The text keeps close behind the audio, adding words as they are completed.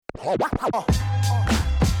Yeah,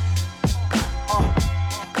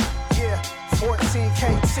 14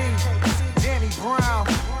 KT, Danny Brown,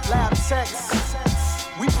 Lab Tex.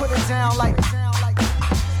 We put it down like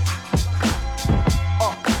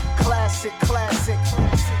classic, classic.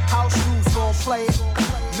 House shoes gon' play it.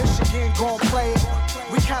 Michigan gon' play it.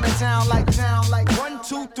 We kinda down like 1,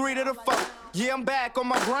 2, 3 to the 4. Yeah, I'm back on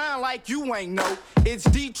my grind like you ain't know. It's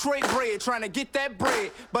Detroit bread, trying to get that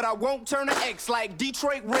bread. But I won't turn to X like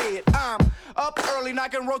Detroit Red. I'm up early,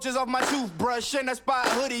 knocking roaches off my toothbrush. In a spot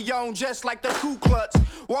hoodie on, just like the Ku Klux.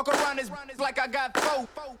 Walk around this like I got four.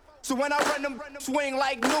 So when I run them, swing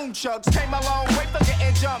like noonchucks. Came a long way for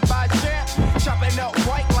getting jumped by champ. Chopping up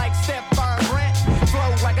white like Stephon Grant.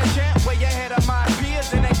 Flow like a champ, way ahead of my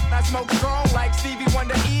peers. And I smoke strong like Stevie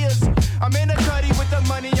Wonder ears. I'm in the cutty with the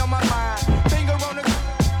money on my mind. Finger on the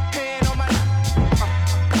hand on my.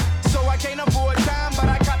 So I can't afford time, but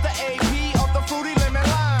I got the AP off the fruity lemon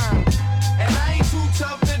lime. And I ain't too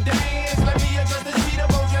tough to dance. Let me adjust the seat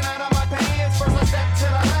of motion out of my pants. First I step to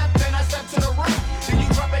the left, then I step to the right. Then you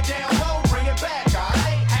drop it down low, bring it back,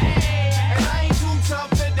 alright? Hey, and I ain't too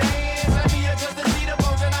tough to dance. Let me adjust the seat of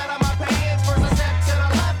motion out of my pants.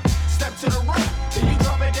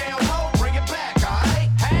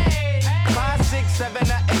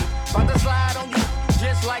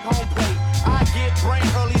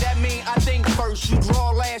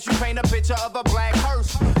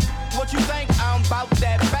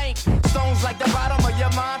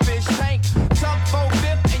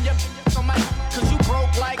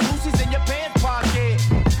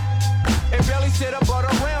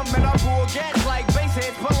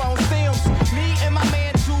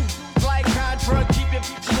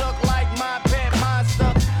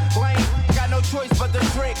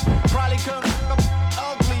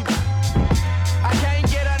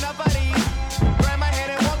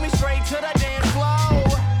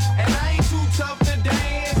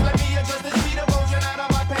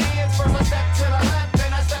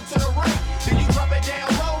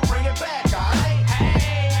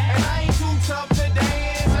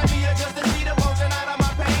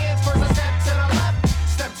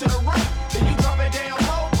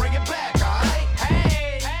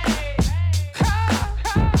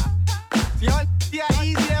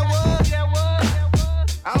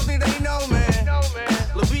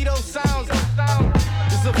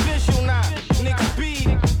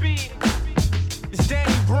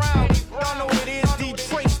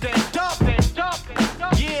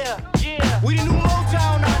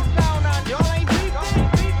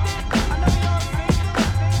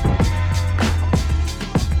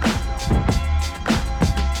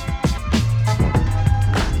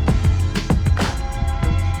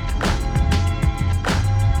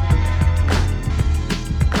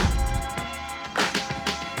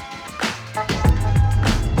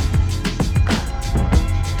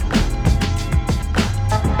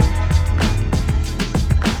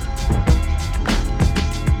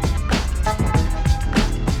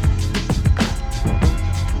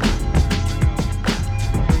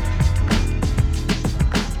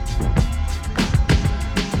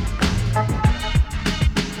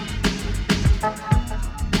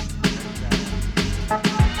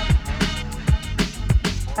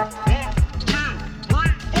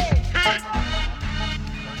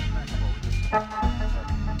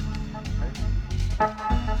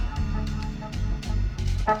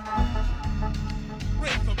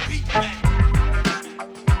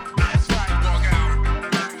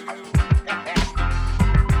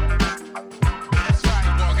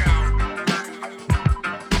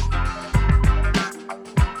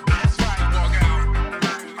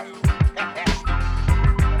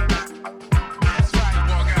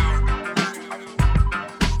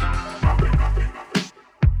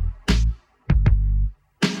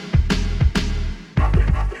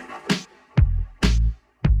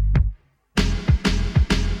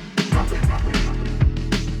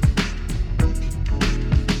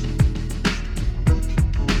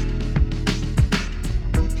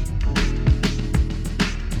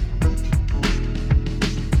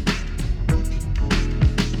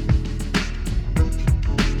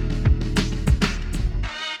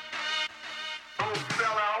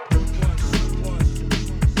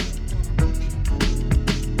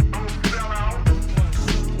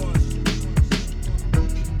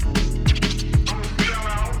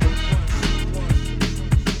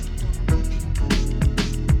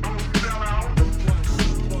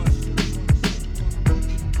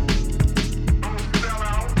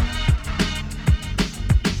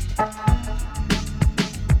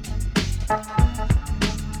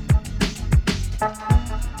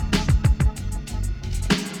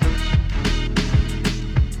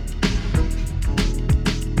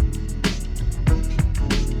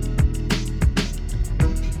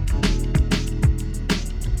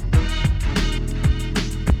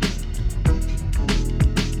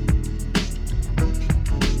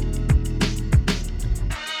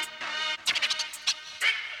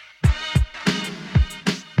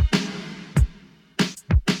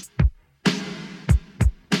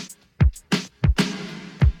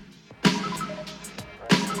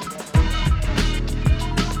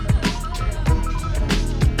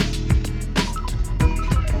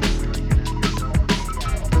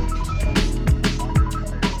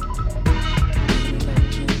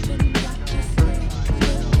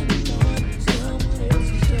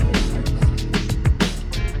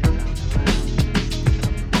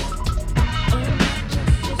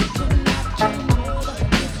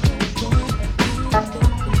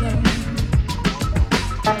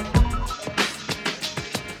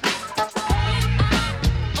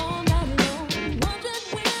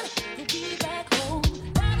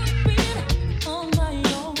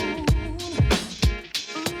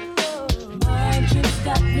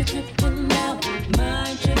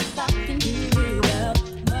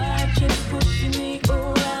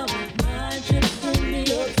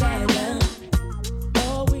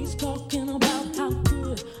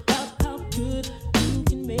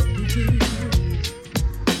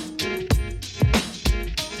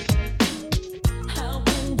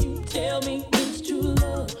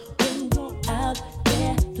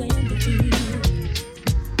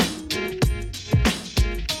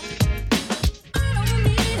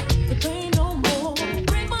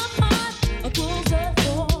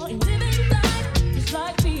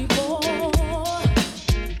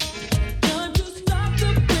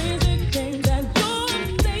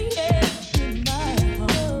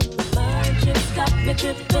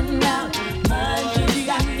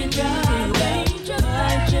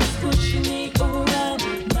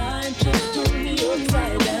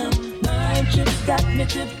 me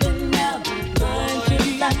tripping out. My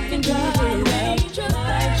trip back and drive.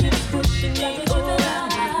 My trip's pushing me around.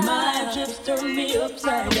 My trip's turn me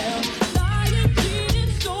upside down. Lying,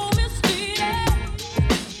 cheating, so mistreated.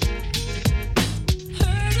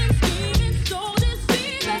 Hurting, scheming, so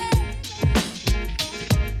deceiving.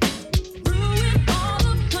 Ruin all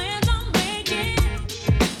the plans I'm making.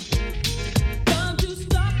 Time to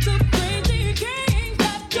stop the crazy games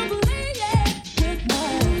that you're playing with my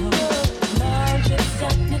heart. My trip's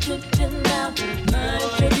got me tripping out. My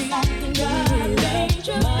trip's acting right.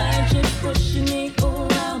 My trip's pushing me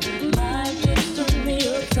around. My trip's turn me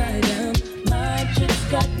upside down. My trip's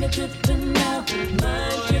got me tripping out. My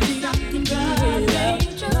trip's acting right.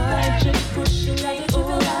 My trip's pushing me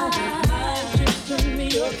around. My trip's turn me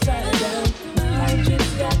upside down. My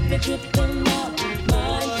trip's got me tripping out.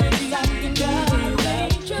 My trip's acting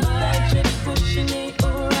right. My trip's pushing me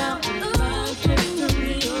around. My trip's turn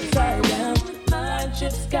me upside down. My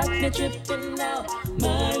trip's got me tripping out.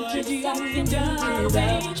 My trip's acting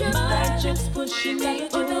right. My trip's pushing me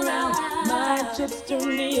around. My trip's turn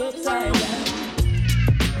me upside down.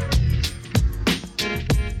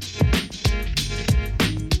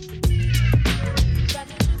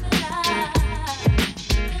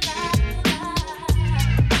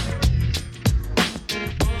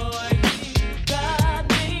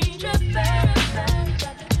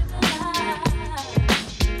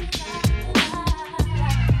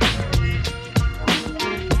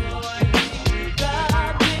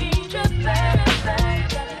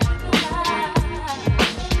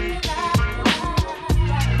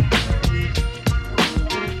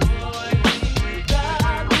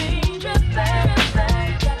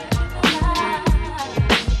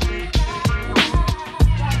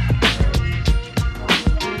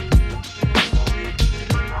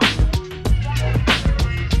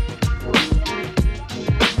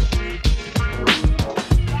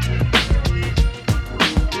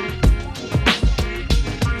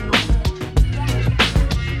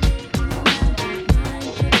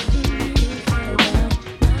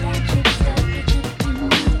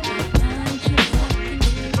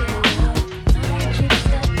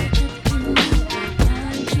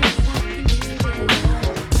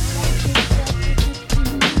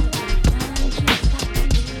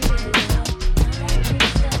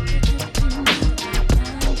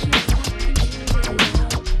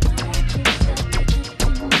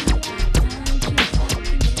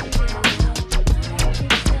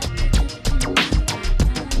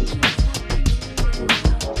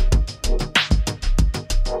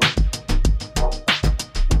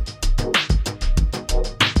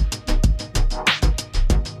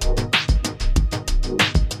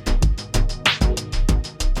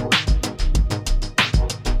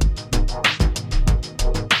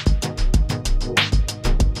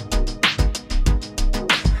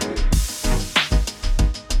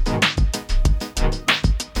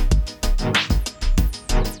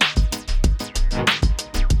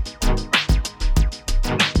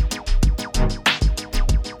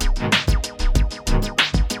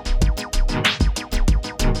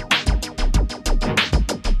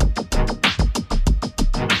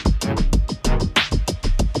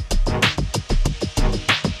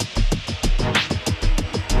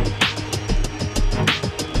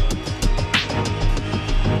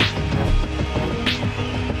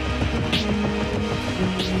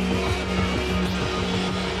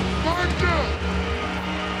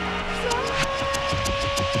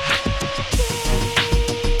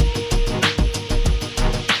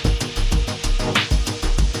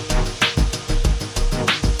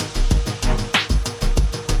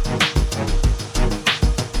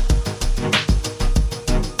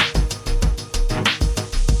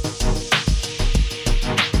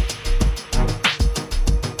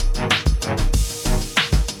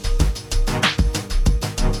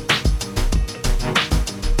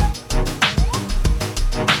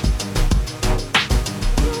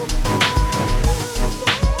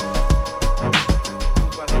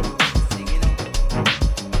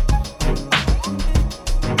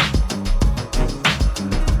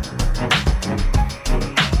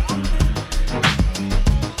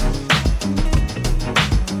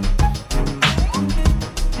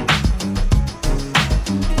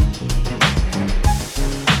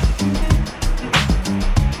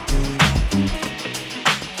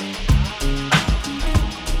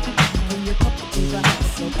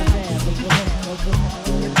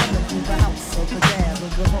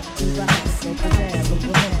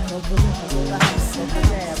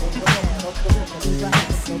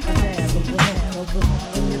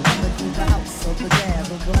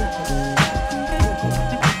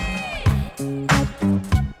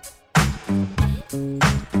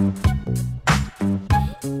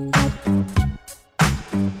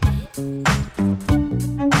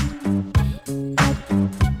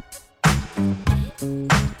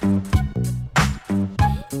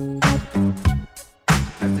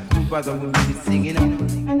 brother will be singing on.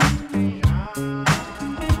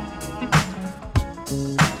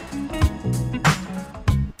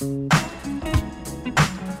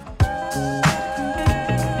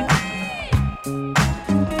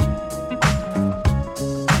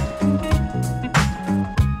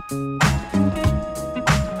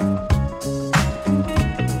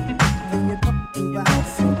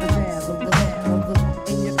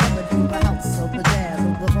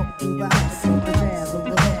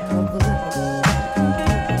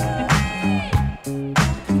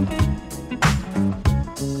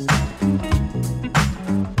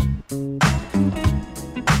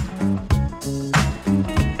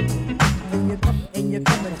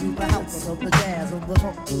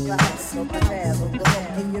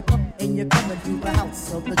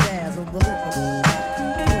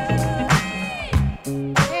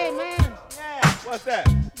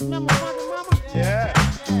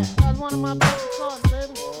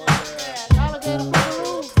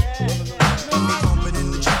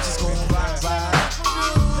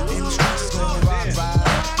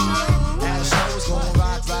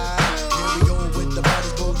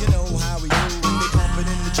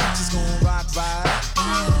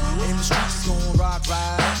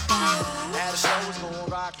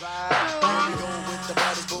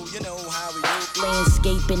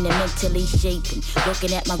 Shaping.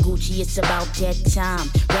 Looking at my Gucci, it's about that time.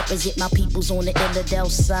 Represent my peoples on the Illidale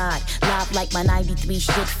side. Live like my 93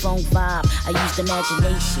 shit phone vibe. I used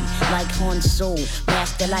imagination like Han Solo.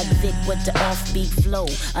 Master like Vic with the offbeat flow.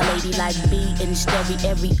 A lady like B in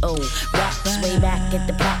stereo. Raps way back at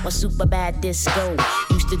the plat was super bad disco.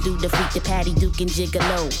 Used to do the freak the Patty Duke and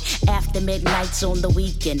Gigolo. After midnights on the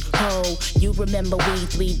weekend. Ho, you remember we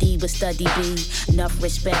 3D with Study B. Enough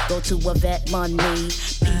respect go to a vet money.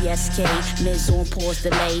 PSK, Miz on pause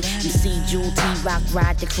delay. You see Jewel T Rock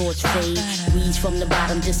ride the crotch fade. Weeds from the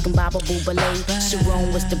bottom, discombobble ballet.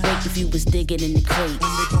 Sharon was the break if you was digging in the crates.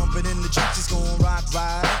 When they pump it in the streets, it's gon' rock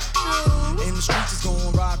right. In the streets, it's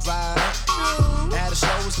gon' rock right. At a show,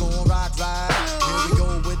 it's gon' rock right. Here we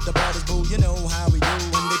go with the butters, boo, you know how we do.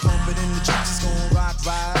 When they pump it in the streets, it's gon' rock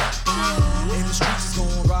right. In the streets, it's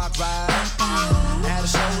gon' rock right. At a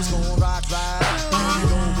show, it's gon' rock right. Here we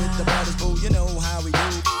go with the butters, boo, you know how we do.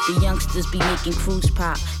 The youngsters be making cruise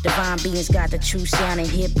pop. Divine beings got the true sound in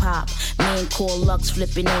hip hop. Man called Lux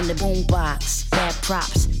flipping on the boombox. Bad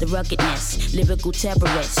props, the ruggedness, lyrical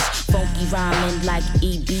terrorists. Funky rhyming like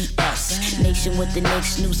EBS. Nation with the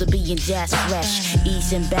Knicks, news of being jazz fresh.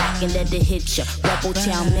 Easing back and let it hit ya. Rebel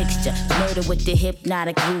town mixture, murder with the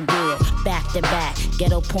hypnotic groove deal. Back to back,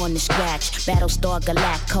 ghetto porn to scratch. Battlestar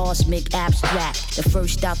Galact, cosmic abstract. The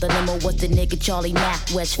first out the limo was the nigga Charlie Mack.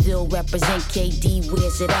 Westfield represent KD,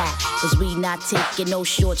 where's it at? Cause we not taking no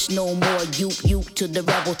shorts no more. You to the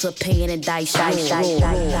rebel to pain and dice.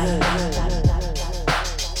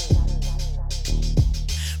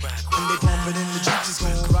 When they pump it in the streets, it's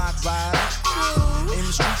gon' rock right. In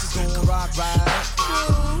the streets, it's gon' rock right.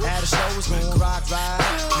 At a show, it's gon' rock right.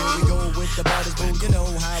 Here we go with the butters, boo, you know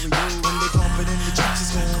how we do. When they pump it in the streets,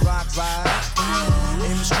 it's gon' rock right.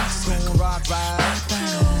 In the streets, it's gon' rock right.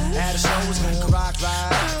 At a show, it's gon' rock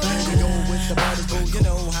right. Here we go with the butters, boo, you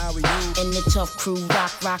know how we do. And the tough crew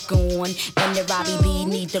rock on. And the Robbie B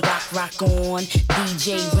need the rock on.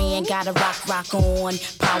 DJ Ran got a rock on.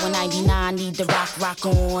 Power 99 need the rock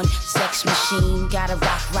on. Sex Machine got a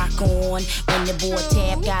rock on. And the boy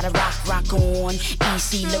Tab got a rock on.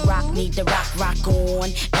 EC the Rock need the rock on.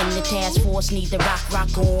 And the Task Force need the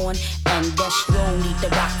rock on. And Destro need the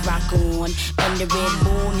rock on. And the Red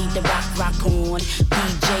Bull need the rock on.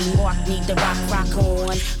 DJ Mark need the rock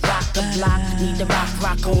on. Rock the Block need the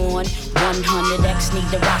rock on. 100X need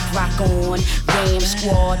the rock on. Ram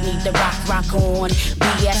Squad need the rock on.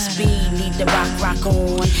 BSB need the rock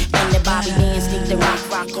on. And the Bobby Dance need the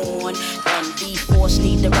rock on. And B-Force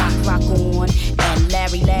need the rock on. And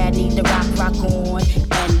Larry Ladd need the rock on.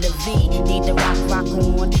 And the V need the rock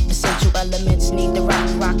on. Essential Elements need the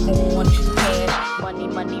rock on. Cash,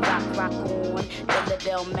 money, rock on.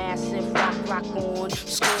 Illidale Massive rock on.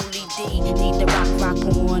 Schoolie D need the rock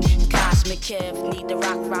on. Cosmic Kev need the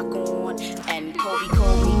rock on. And Kobe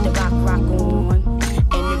Cole need the rock on.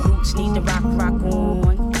 And the Roots need the rock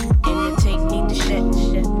on. And the Take need the shit.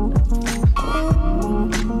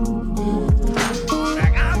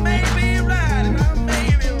 Like I may be right and I may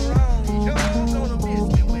be wrong. You're gonna miss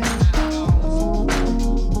me when I'm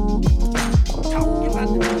talking about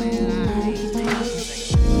the money and I ain't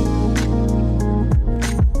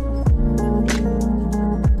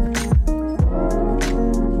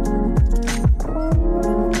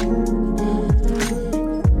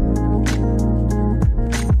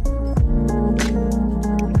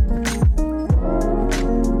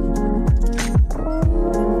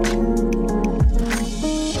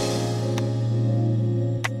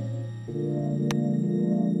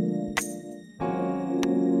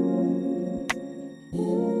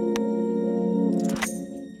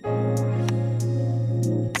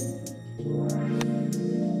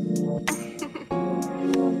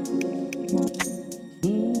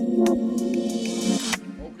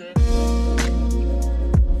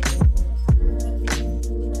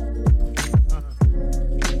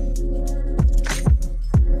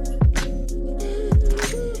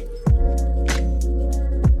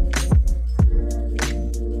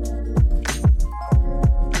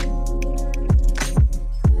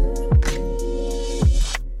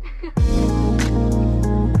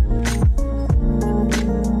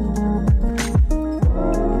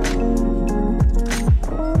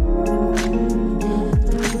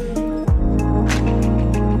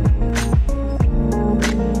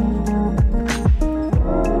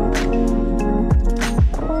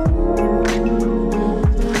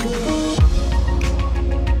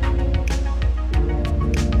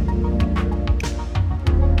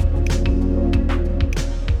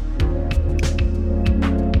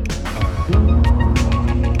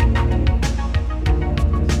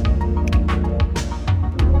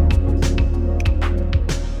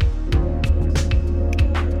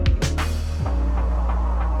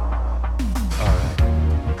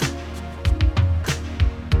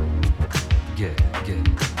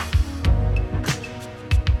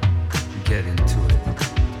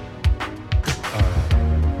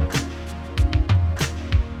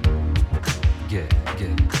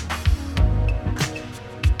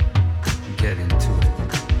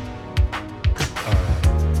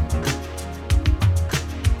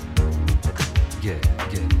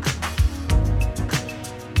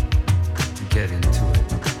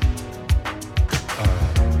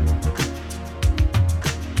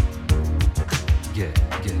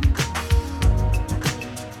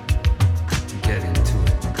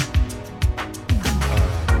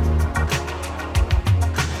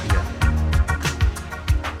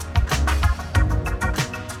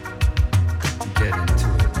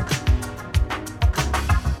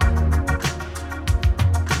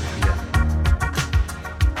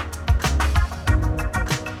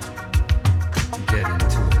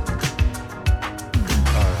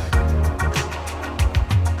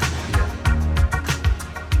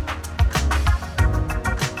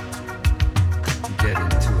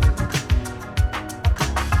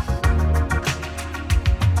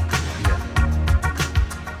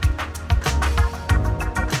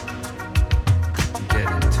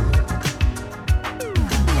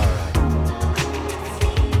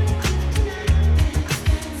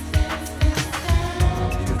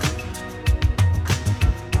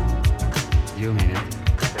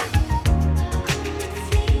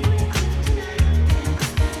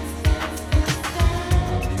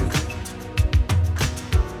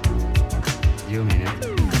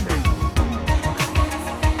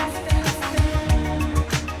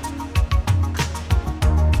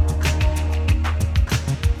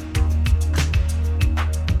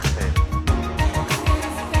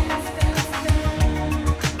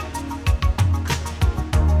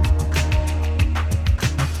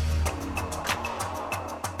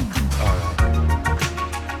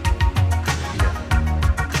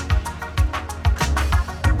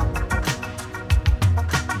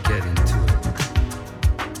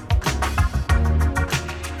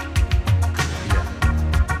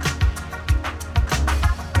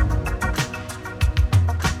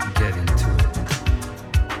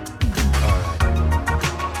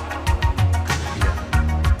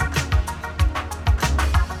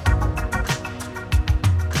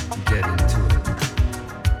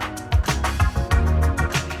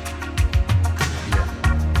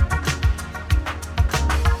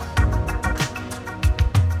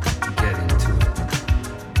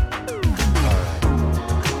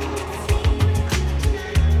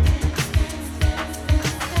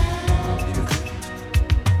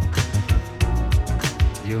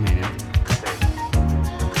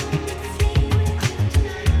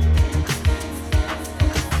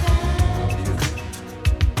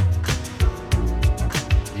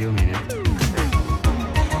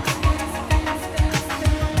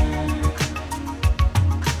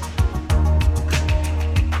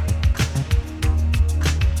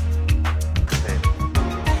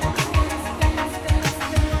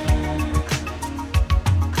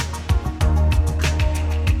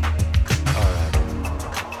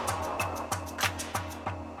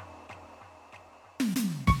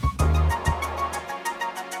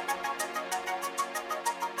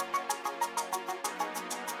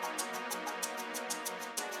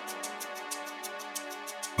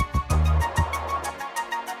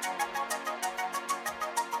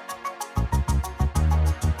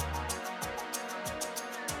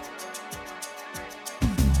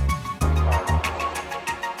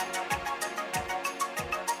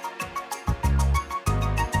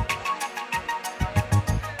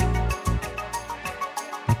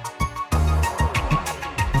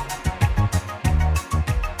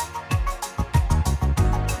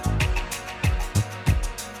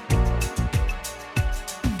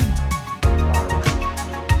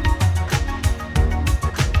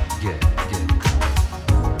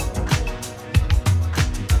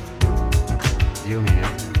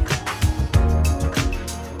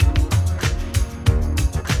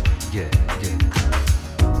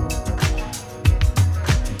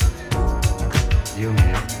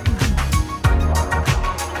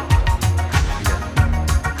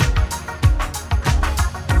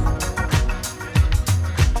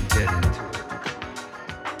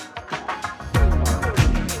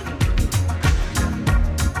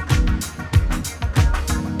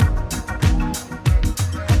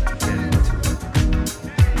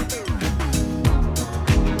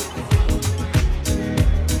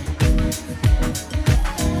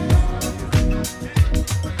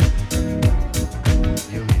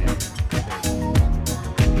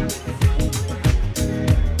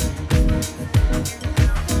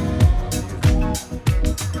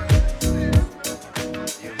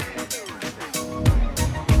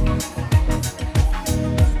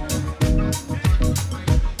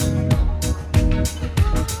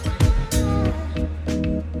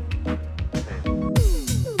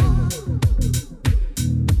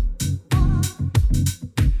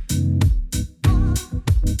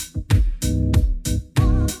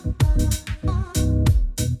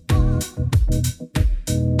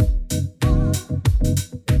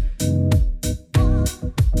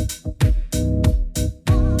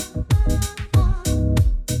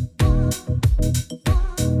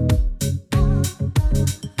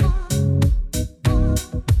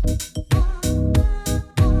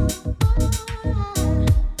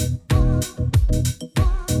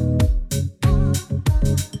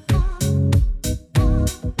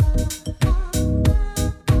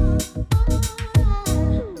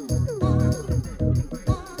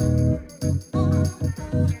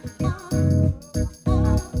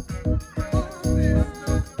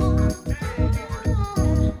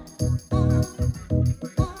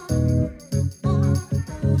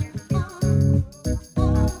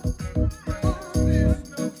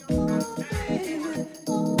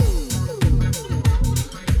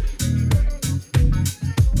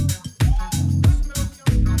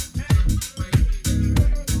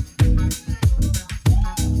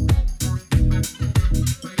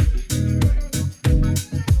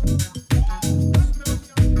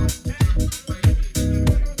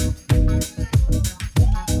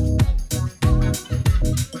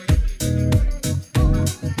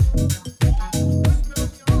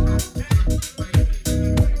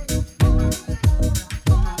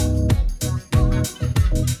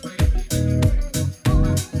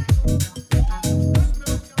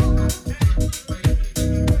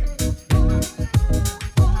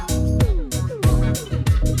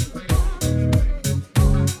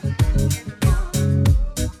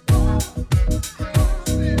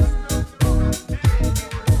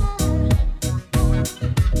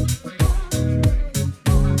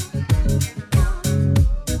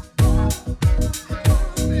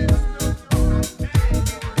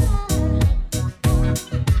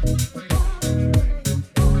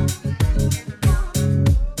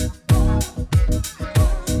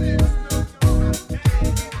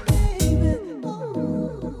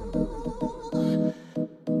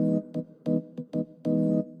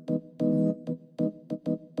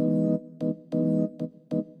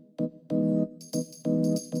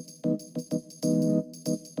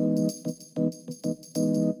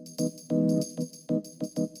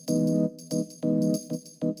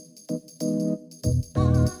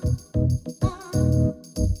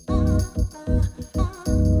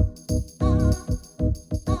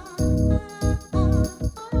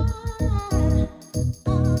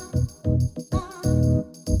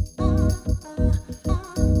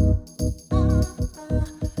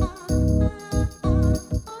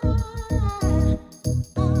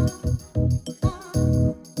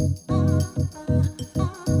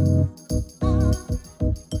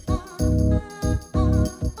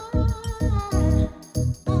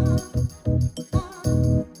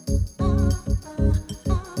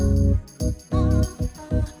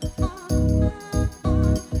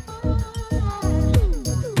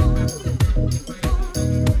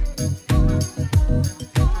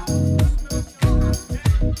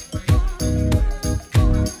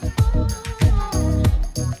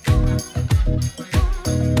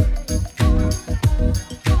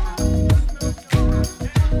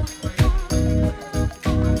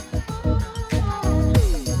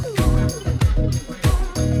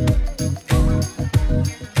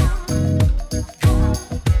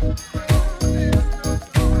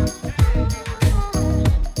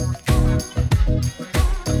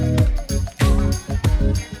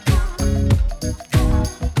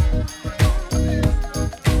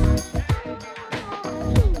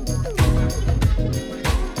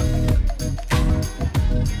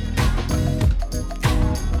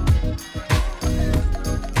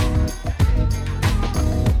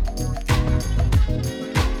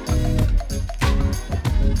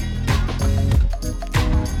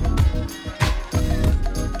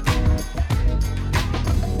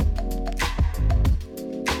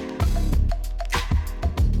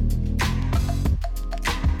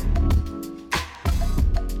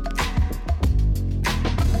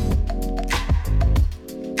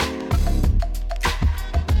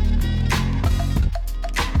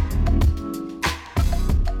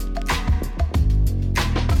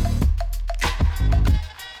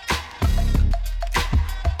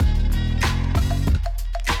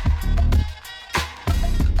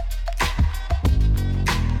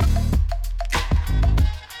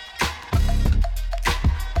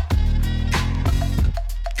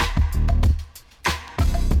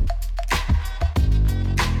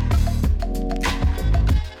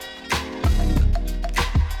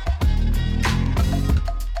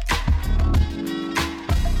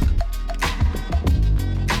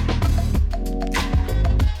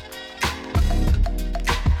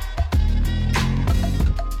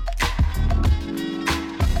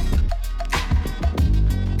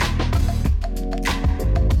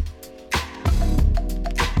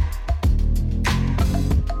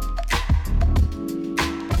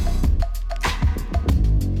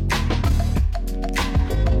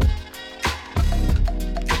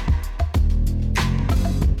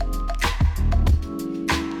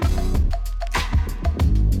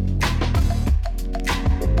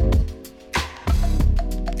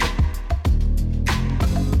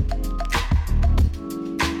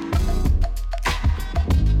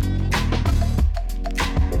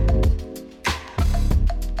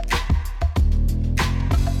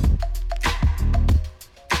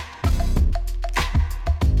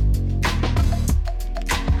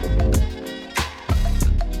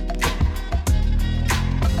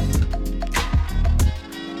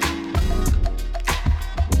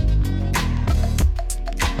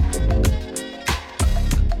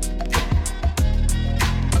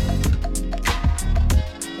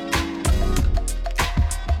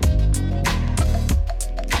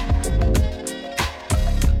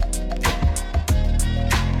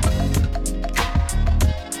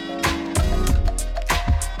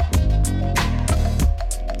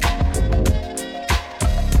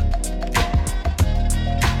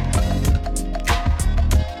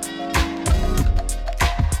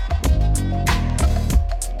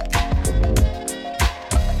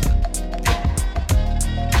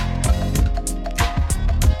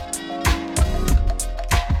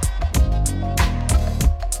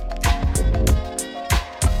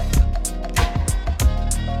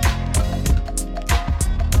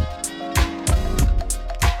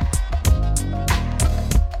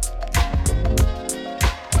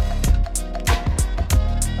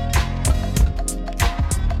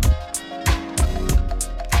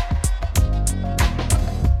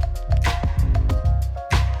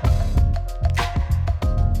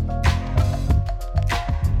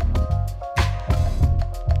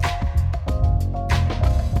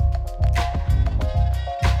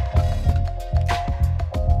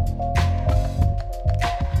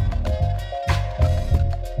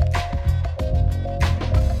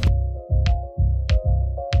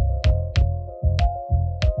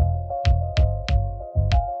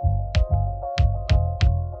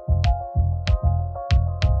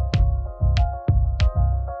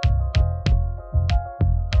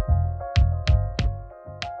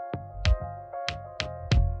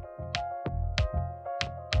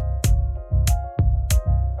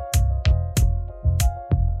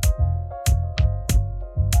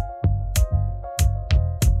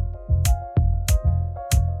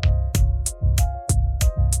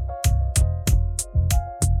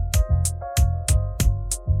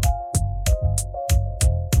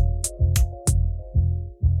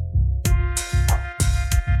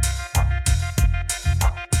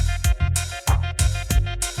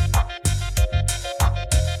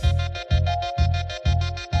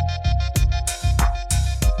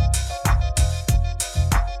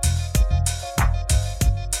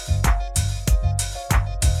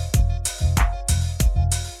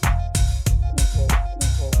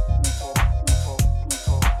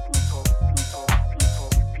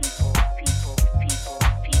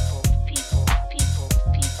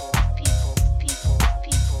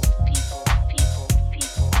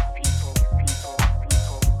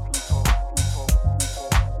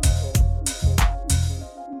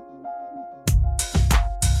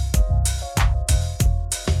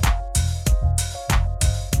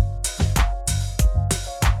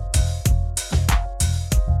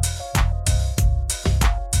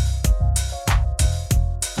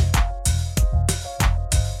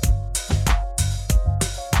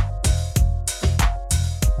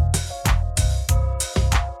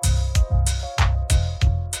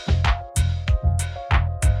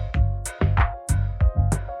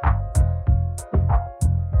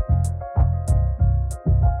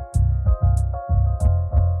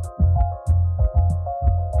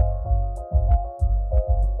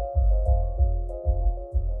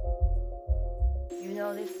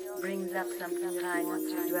know, this brings up something that I want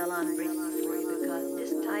to dwell on briefly for you because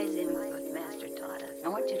this ties in with what Master taught us. I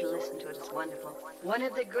want you to listen to it. It's wonderful. One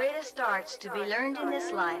of the greatest arts to be learned in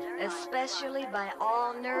this life, especially by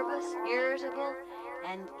all nervous, irritable,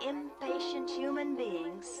 and impatient human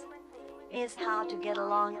beings, is how to get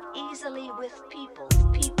along easily with people.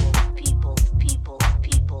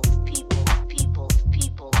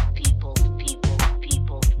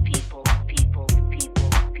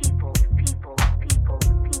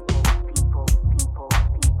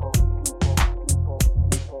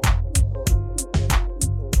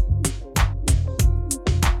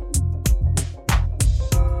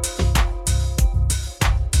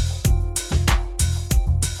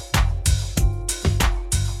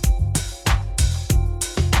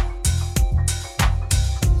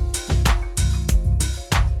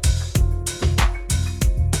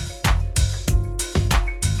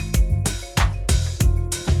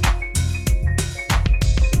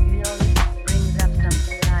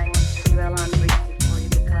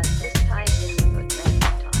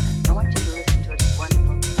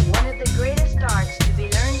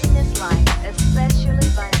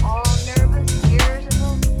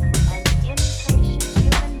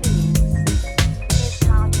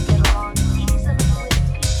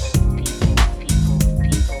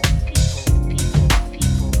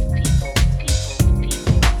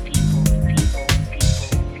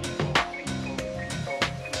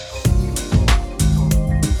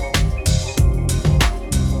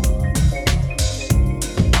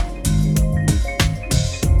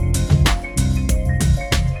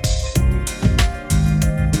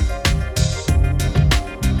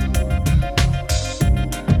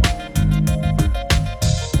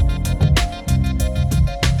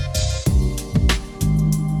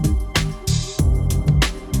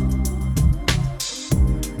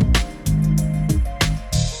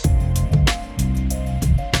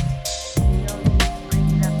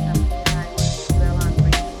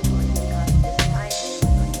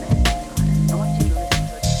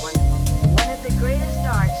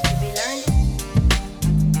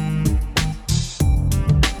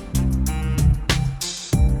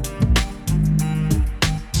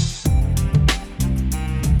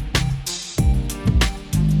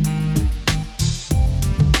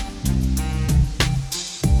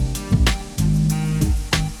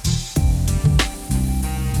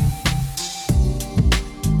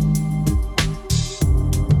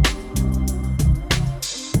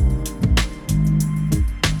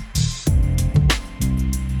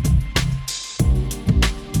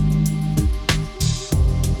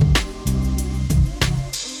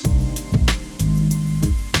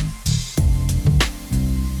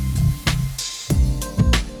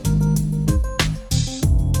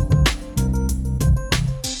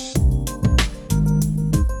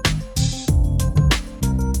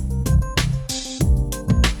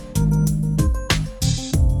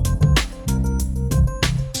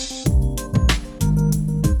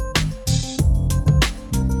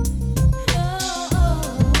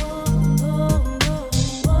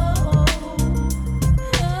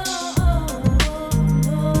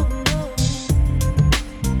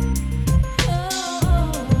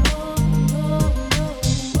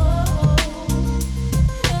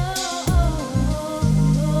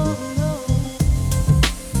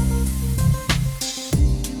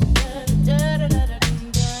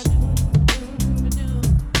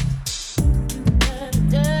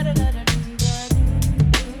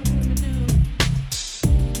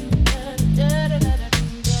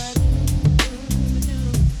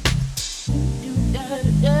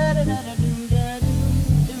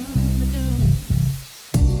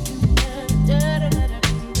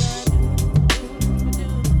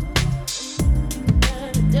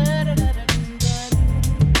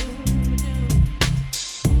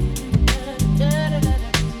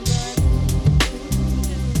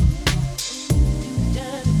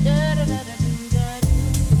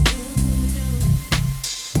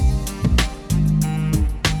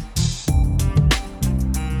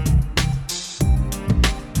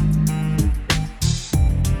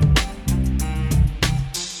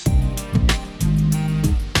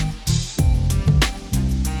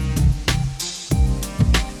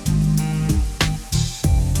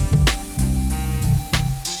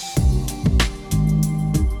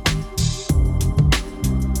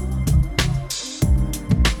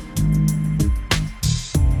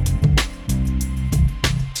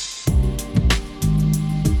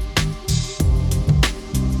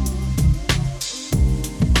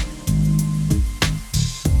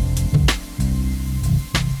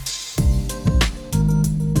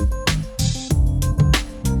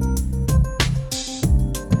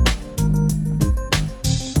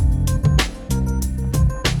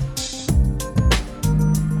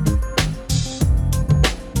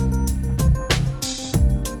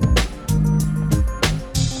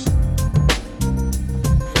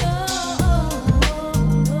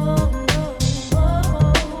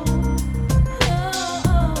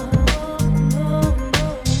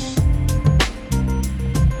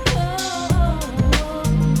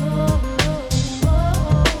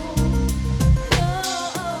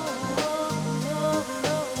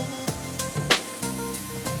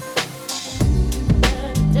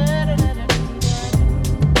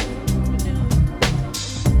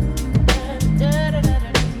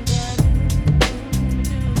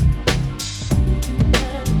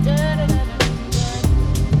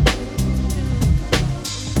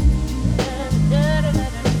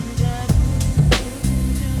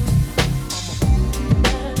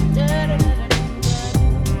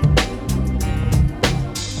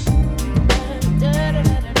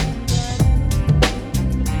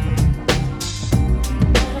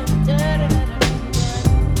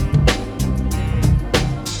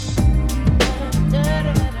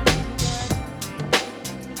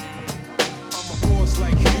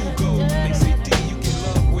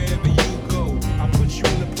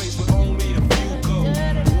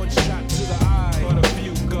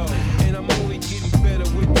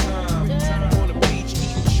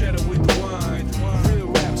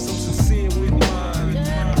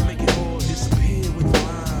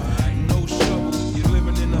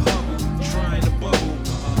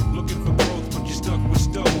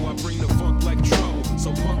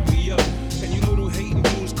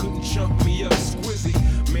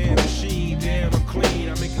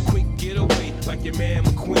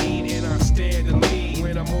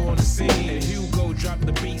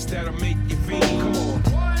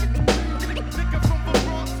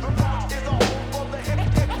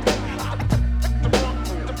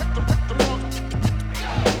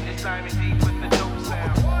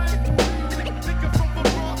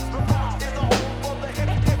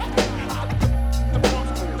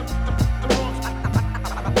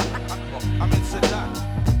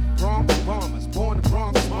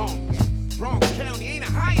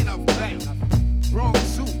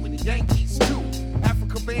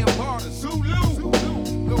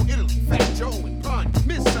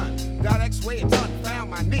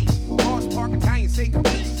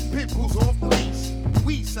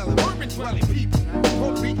 swelling people.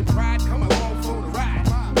 Puerto Rican pride come along for the ride.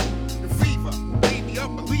 The fever made me a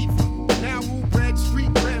believer. Now who bred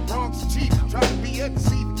street bred Bronx achiever. Try to be a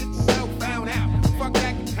deceiver, get yourself found out. Fuck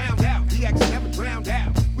that and pound out. DX never drowned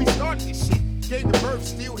out. We started this shit, gave the birth,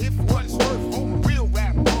 still here for what it's worth. Home a real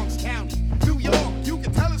rap, Bronx County, New York. You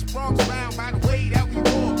can tell us Bronx round by the way that we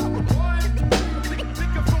walk.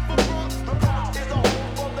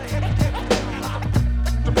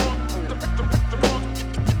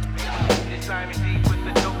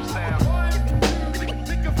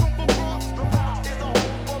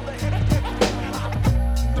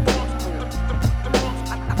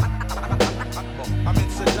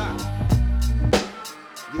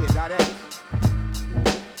 Sadat X.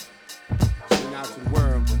 Send out to the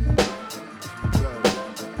world.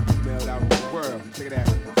 Emailed out to the world. Check it out.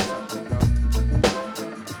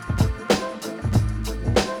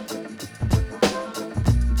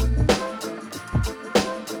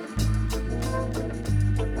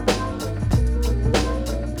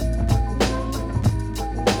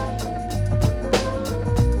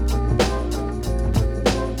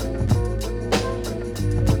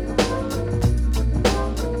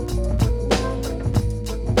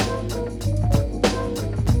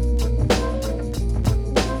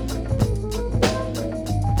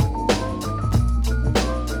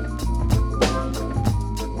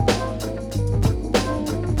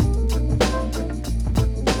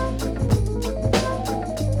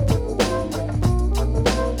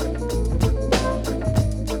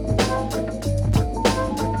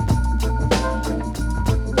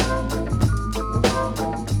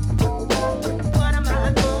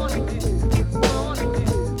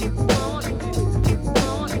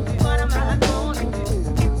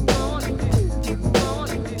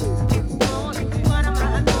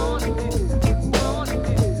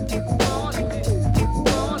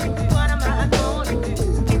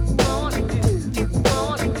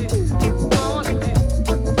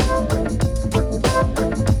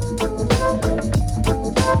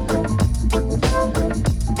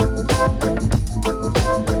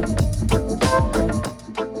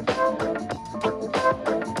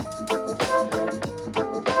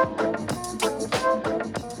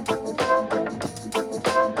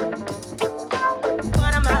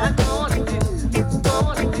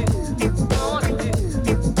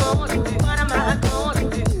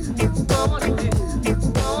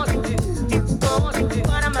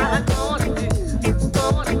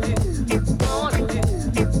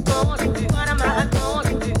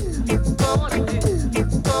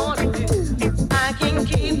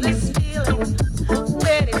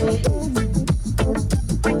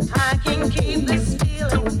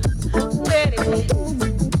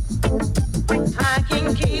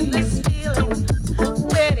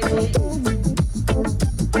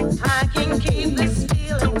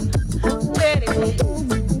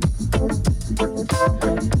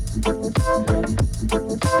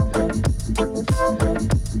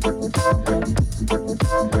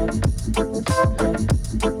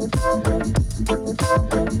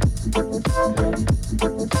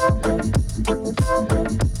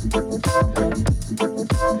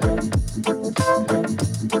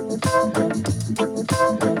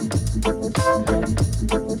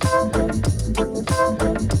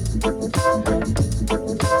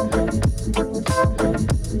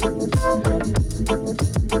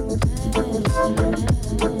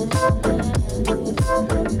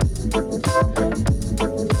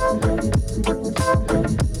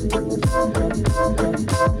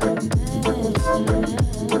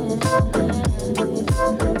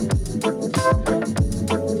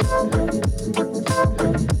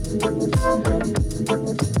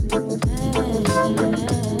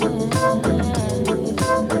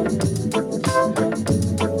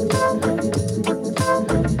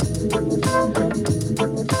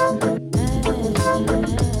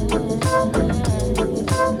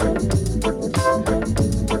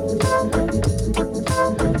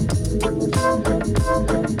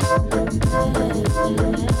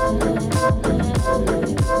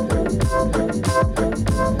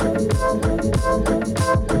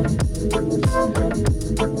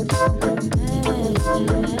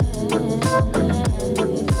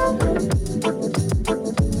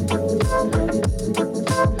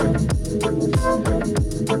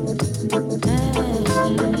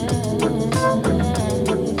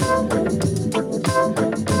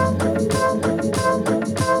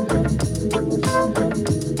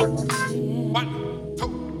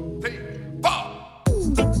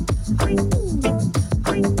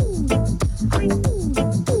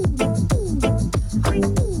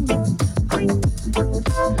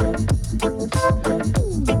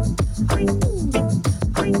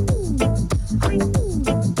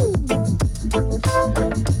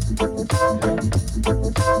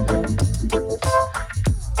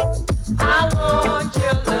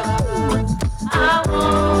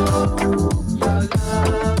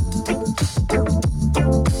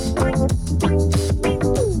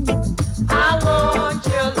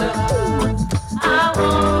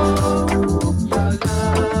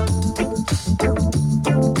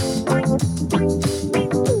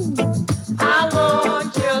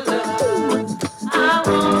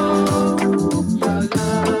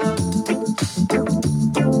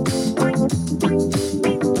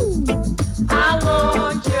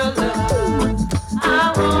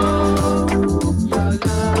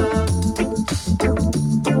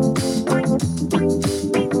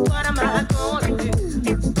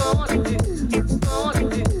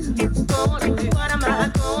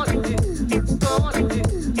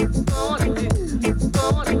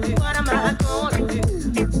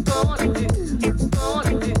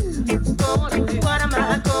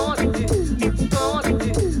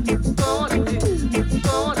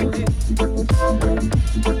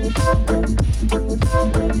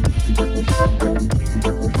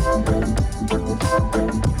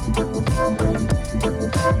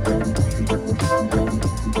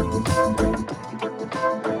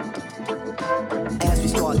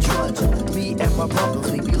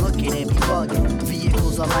 Cause we be looking and be bugging.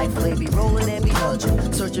 Vehicles of life, they be rolling and be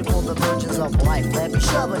nudging. Searching for the virgins of life. Let me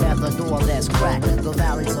shoving at the door that's cracked. The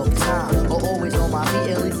valleys of time are always on my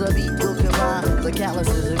feet. At least a beat will can rhyme. The callus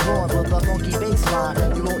isn't gone with the funky bass line.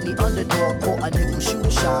 You won't need underdog or a nickel shoe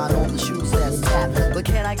shine on the shoes that's tapped. But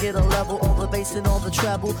can I get a level on the bass and on the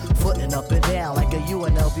treble? Footing up and down like a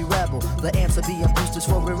UNLV rebel. The answer being boosters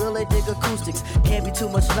for we really dig acoustics. Can't be too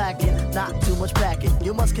much lacking, not too much packing.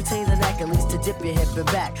 You must contain the knack at least to dip your hip and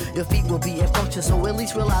back. Your feet will be in function, so at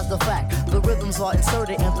least realize the fact. The rhythms are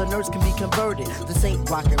inserted and the nerves can be converted. This ain't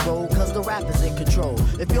rock and roll, cause the rap is in control.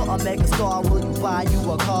 If you're a mega star, will you buy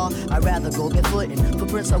you a car? I'd rather go get footing. For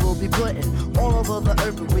Prince I will be putting all over the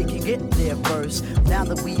earth, but we can get there first. Now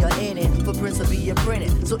that we are in it, for Prince will be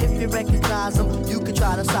imprinted. So if you recognize them, you can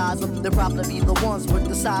try to size them. They'll probably be the ones with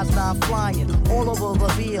the size 9 flying all over the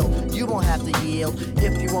field. You don't have to yield.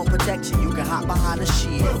 If you want protection, you can hop behind the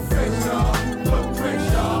shield. Put pressure, put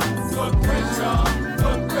pressure, put pressure,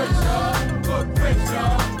 put pressure, put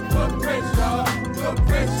pressure, put pressure, put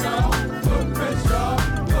pressure, put pressure,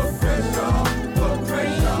 put pressure, put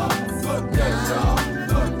pressure, put pressure, put pressure,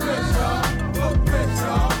 put pressure, put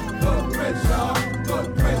pressure, put pressure, put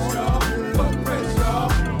pressure, put pressure.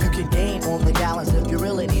 You can gain on the gallons if you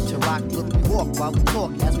really need to rock. Look, walk while we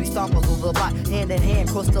talk as we stomp over the block. Hand in hand,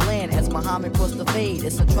 cross the land as Muhammad crossed the fade.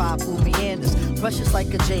 It's a tribe who meanders, precious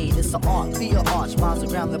like a jade. It's an art, be an arch, miles of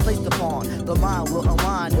ground that placed upon. The mind will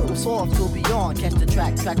unwind, it will soar to beyond. Catch the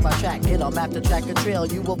track, track by track, hit a map to track a trail.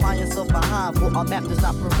 You will find yourself behind, for our map does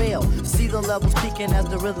not prevail. See the levels peaking as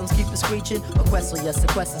the rhythms keep it screeching. A quest, or yes, a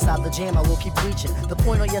quest inside the jam, I will keep reaching. The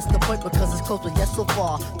point, or yes, the point, because it's close, but yes, so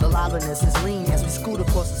far. The liveliness is lean as we scoot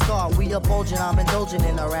across the star. We are bulging, I'm indulging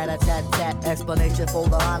in a rat-a-tat-tat. Explanation for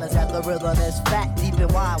the line is that the rhythm is fat, deep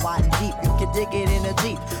and wide, wide and deep. You can dig it in a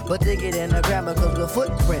Jeep, but dig it in a grammar, cause the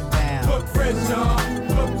footprint down. Put pressure,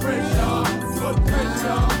 put pressure, put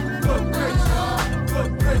pressure, put pressure,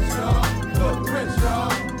 put pressure, put pressure,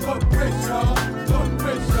 put pressure, put pressure, put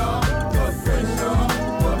pressure, put pressure,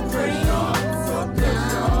 put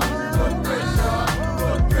pressure, put pressure,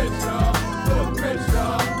 put pressure, put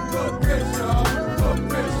pressure, put pressure, put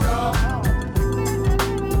pressure.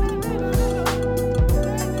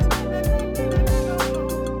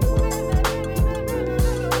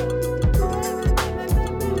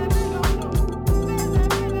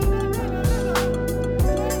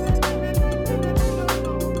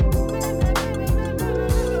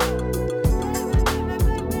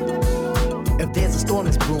 Storm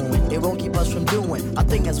is brewing, it won't keep us from doing a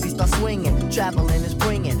thing as we start swinging. Traveling is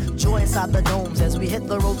bringing joy inside the domes as we hit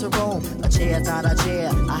the road to Rome. A chair's not a chair,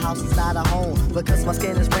 a house is not a home. Because my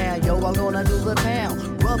skin is brown, yo, I'm gonna do the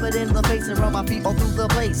pound. Rub it in the face and run my feet all through the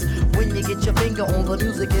place. When you get your finger on the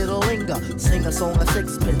music, it'll linger. Sing a song of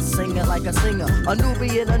sixpence, sing it like a singer. A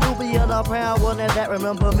Nubian, a proud one that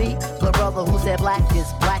remember me. The brother who said black is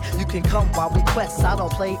black. You can come while we quest. I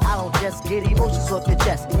don't play, I don't just get emotions off your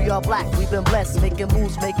chest. We are black, we've been blessed, making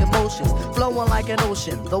moves, making motions, flowing like an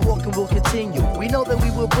ocean. The walking will continue. We know that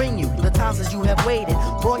we will bring you the times as you have waited,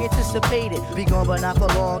 long anticipated. Be gone but not for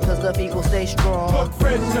long, cause the people stay strong. Put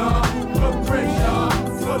pressure, put pressure,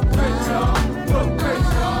 put pressure, put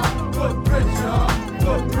pressure, put pressure,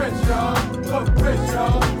 put pressure, put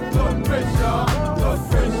pressure, put pressure, put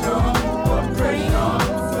pressure, put pressure,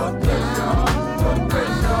 put pressure, put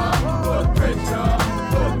pressure, put pressure,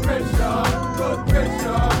 put pressure, put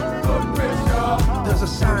pressure, put pressure. There's a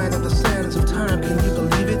sign of the sands of time, can you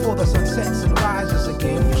believe it? For the sun sets and rises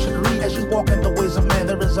again. You should read as you walk in the ways of man.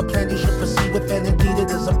 There is a plan you should proceed with, and indeed it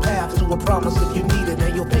is a path to a promise if you need it.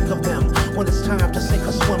 And you'll think of them when it's time to sink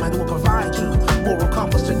or swim, and will provide you moral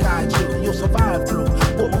compass to guide you. You'll survive through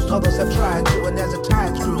what most others have tried to, and as it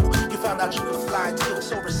tides through, you found out you could fly too.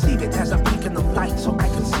 So receive it as a beacon of light, so I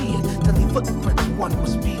can see it. To leave footprints, one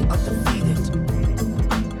must be undefeated.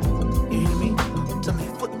 You hear me? To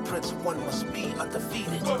leave footprints, one must be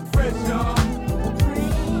undefeated. Put pressure,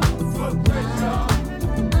 put pressure,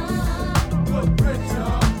 put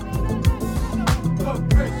pressure, put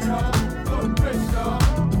pressure, put pressure.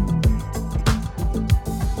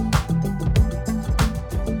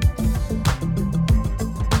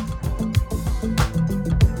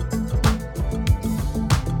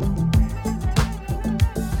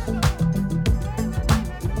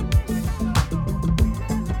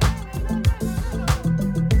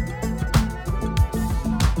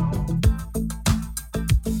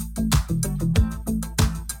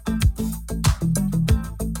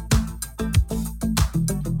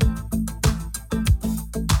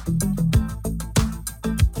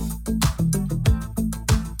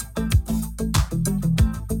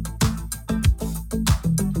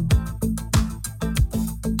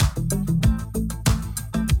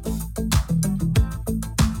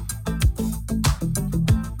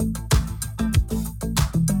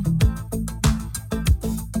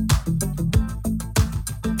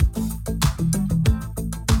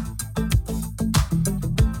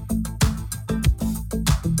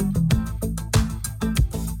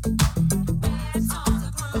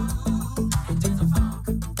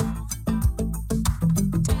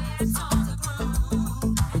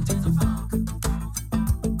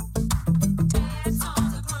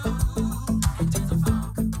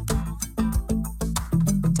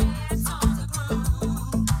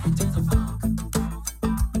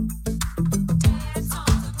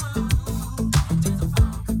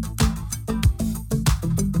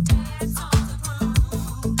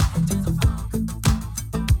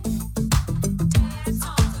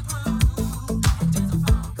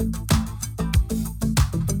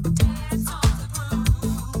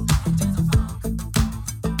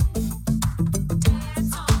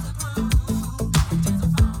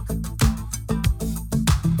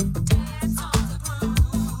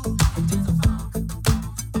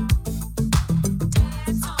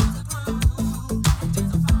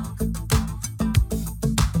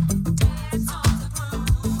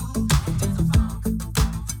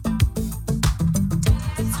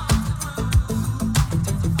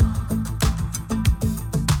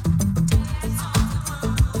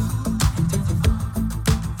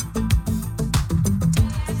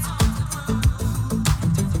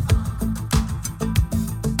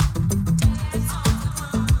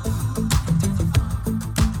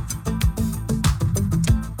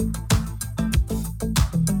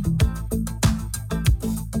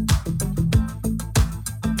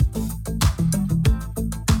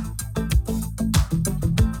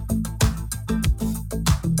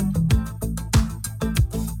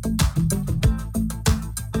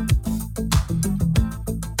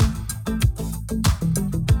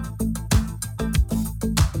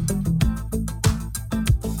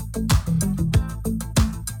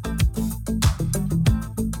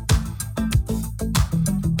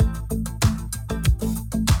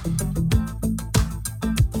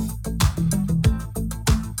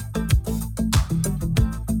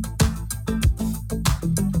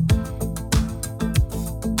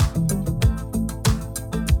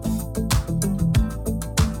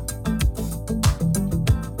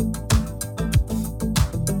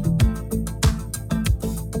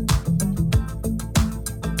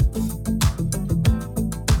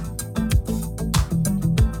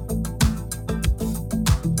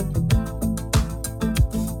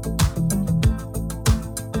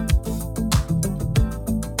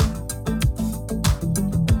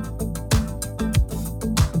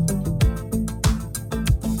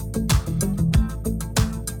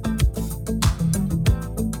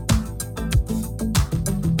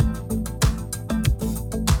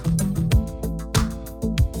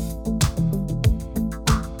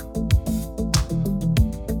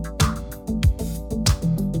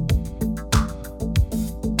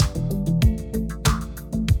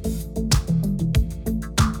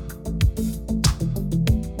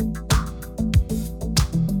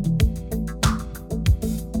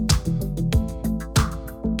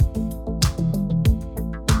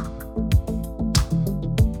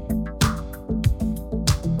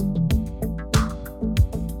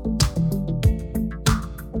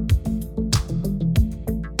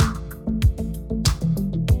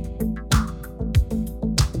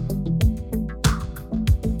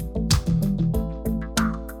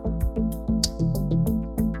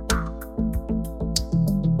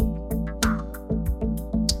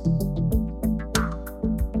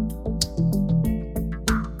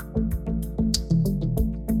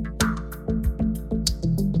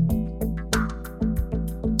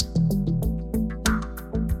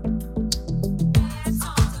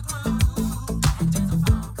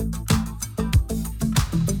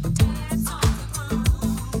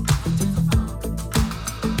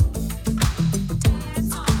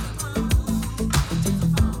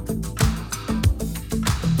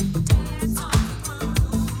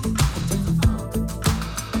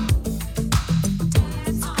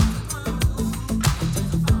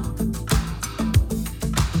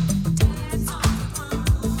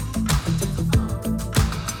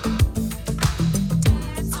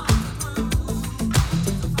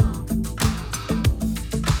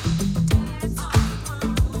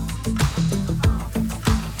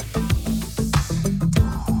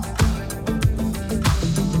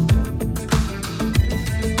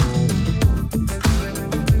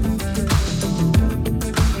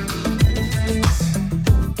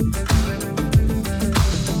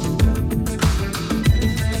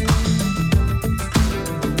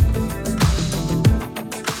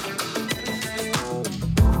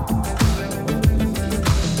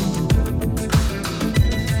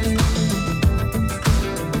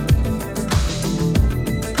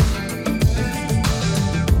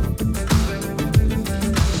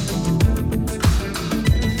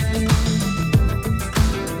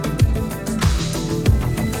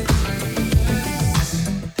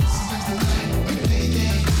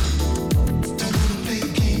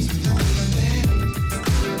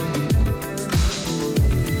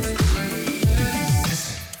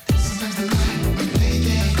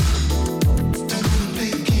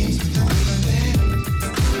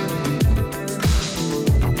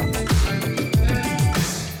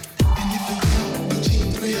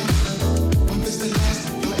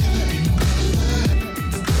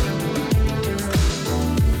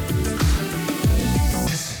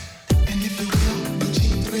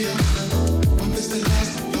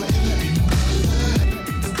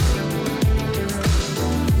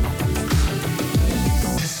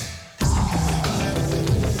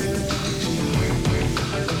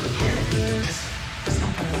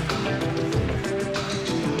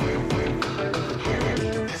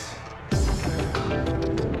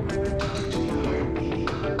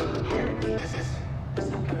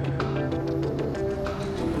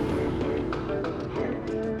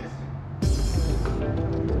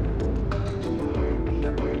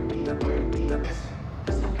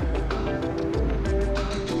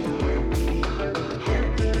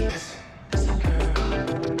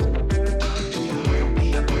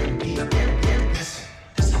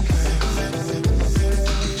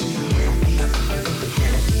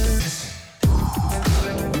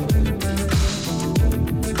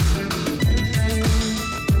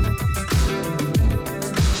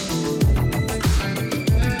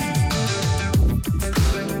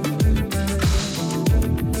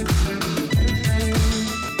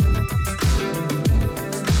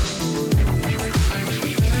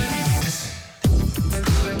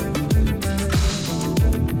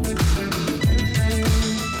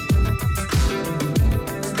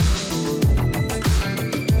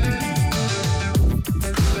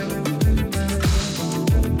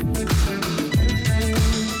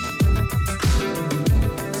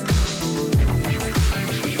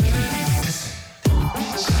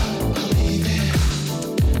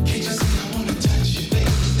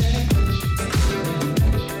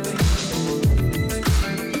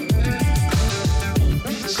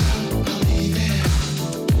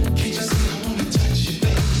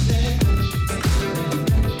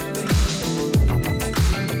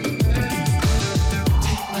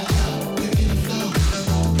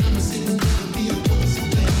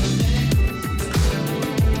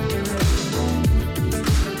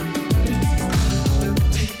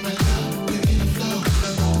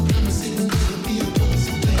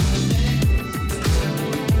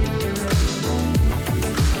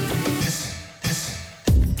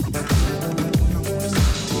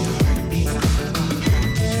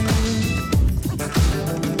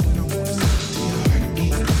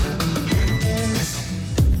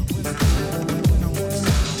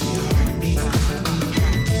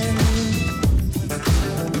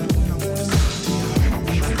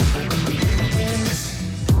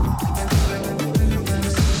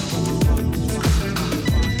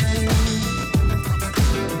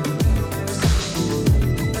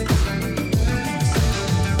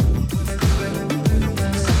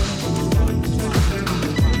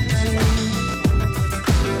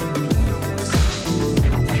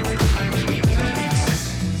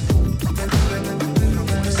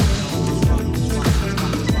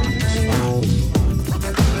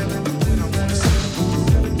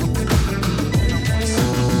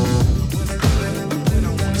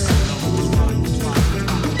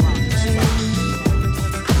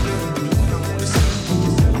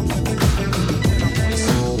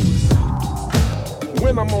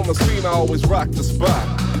 the scene, I always rock the spot.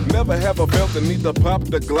 Never have I felt the need to pop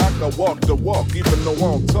the Glock or walk the walk, even though I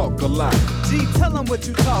don't talk a lot. G, tell them what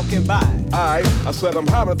you talking about. I said I'm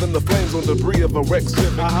hotter than the flames on debris of a wreck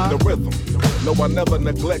civic. The rhythm, no, I never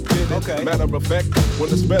neglected it. Okay. Matter of fact, when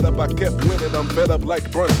it's sped up, I kept winning. I'm fed up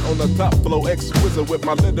like brunch on the top flow, exquisite with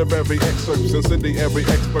my literary excerpts. Incendiary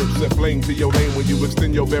experts set flame to your name when you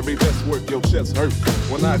extend your very best work. Your chest hurt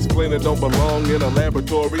when I explain it don't belong in a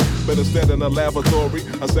laboratory, but instead in a lavatory.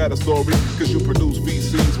 A sad story, cause you produce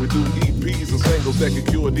VCs. We do EPs and singles that can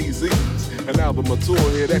cure disease. An album or tour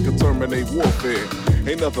here that can terminate warfare.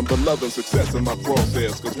 Ain't nothing but love and success in my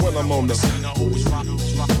crosshairs. Cause when I'm on the scene, I always rock the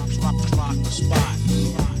spot.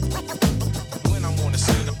 When I'm on the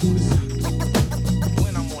scene,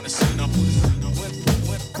 when I'm on the scene,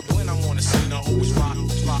 when I'm on the scene, I always rock the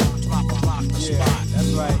spot. Yeah,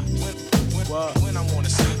 that's right. When I'm on the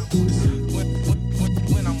scene,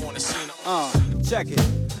 when I'm on the scene. Check it.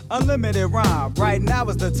 Unlimited rhyme, right now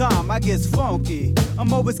is the time I gets funky.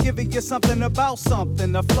 I'm always giving you something about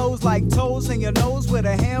something. The flows like toes in your nose with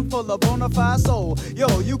a handful of bona fide soul.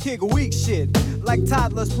 Yo, you kick weak shit like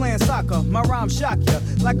toddlers playing soccer. My rhyme shock ya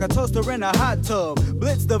like a toaster in a hot tub.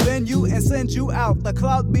 Blitz the venue and send you out. The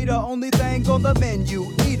cloud be the only thing on the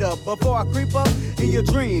menu. Eat up before I creep up in your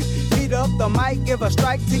dream. Heat up the mic, give a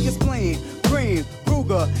strike to your spleen. Cream,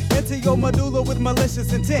 Kruger, into your medulla with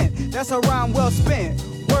malicious intent. That's a rhyme well spent.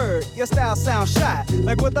 Word, your style sounds shot,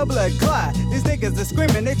 like with the blood clot. These niggas are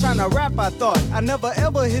screaming, they tryna rap, I thought. I never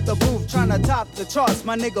ever hit the booth tryna top the charts.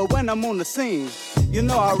 My nigga, when I'm on the scene, you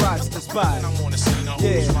know I rocks the spot. When I'm on the scene, I yeah.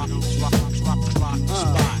 always rock the spot.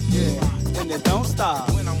 Yeah, and it don't stop.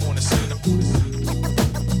 When I'm on the scene,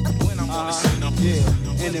 when I'm on the scene,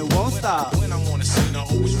 yeah, and it won't stop. When I'm on the scene, I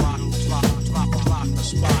always rock the spot.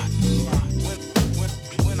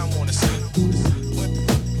 When I'm on the scene,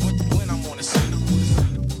 when I'm on the scene.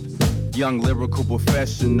 Young lyrical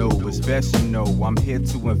professional, it's best you know I'm here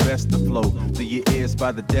to invest the flow through your ears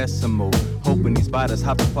by the decimal. Hoping these biters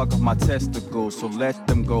hop the fuck off my testicles. So let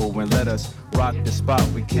them go and let us rock the spot.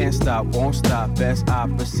 We can't stop, won't stop, best I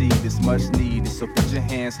proceed. It's much needed, so put your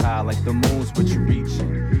hands high like the moon's what you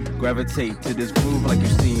reaching. Gravitate to this groove like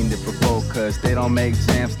you've seen it before. Cause they don't make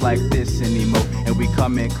jams like this anymore. And we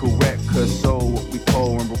come in correct, cause so what we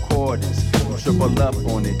pull in recordings. Triple up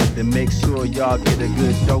on it, then make sure y'all get a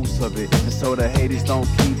good dose of it. And so the haters don't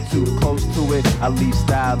keep too close to it. I leave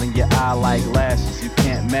style in your eye like lashes. You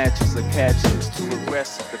can't match us or catch us. Too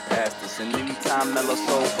aggressive to pass this. And anytime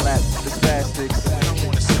Mellosoulblack, the Spastiks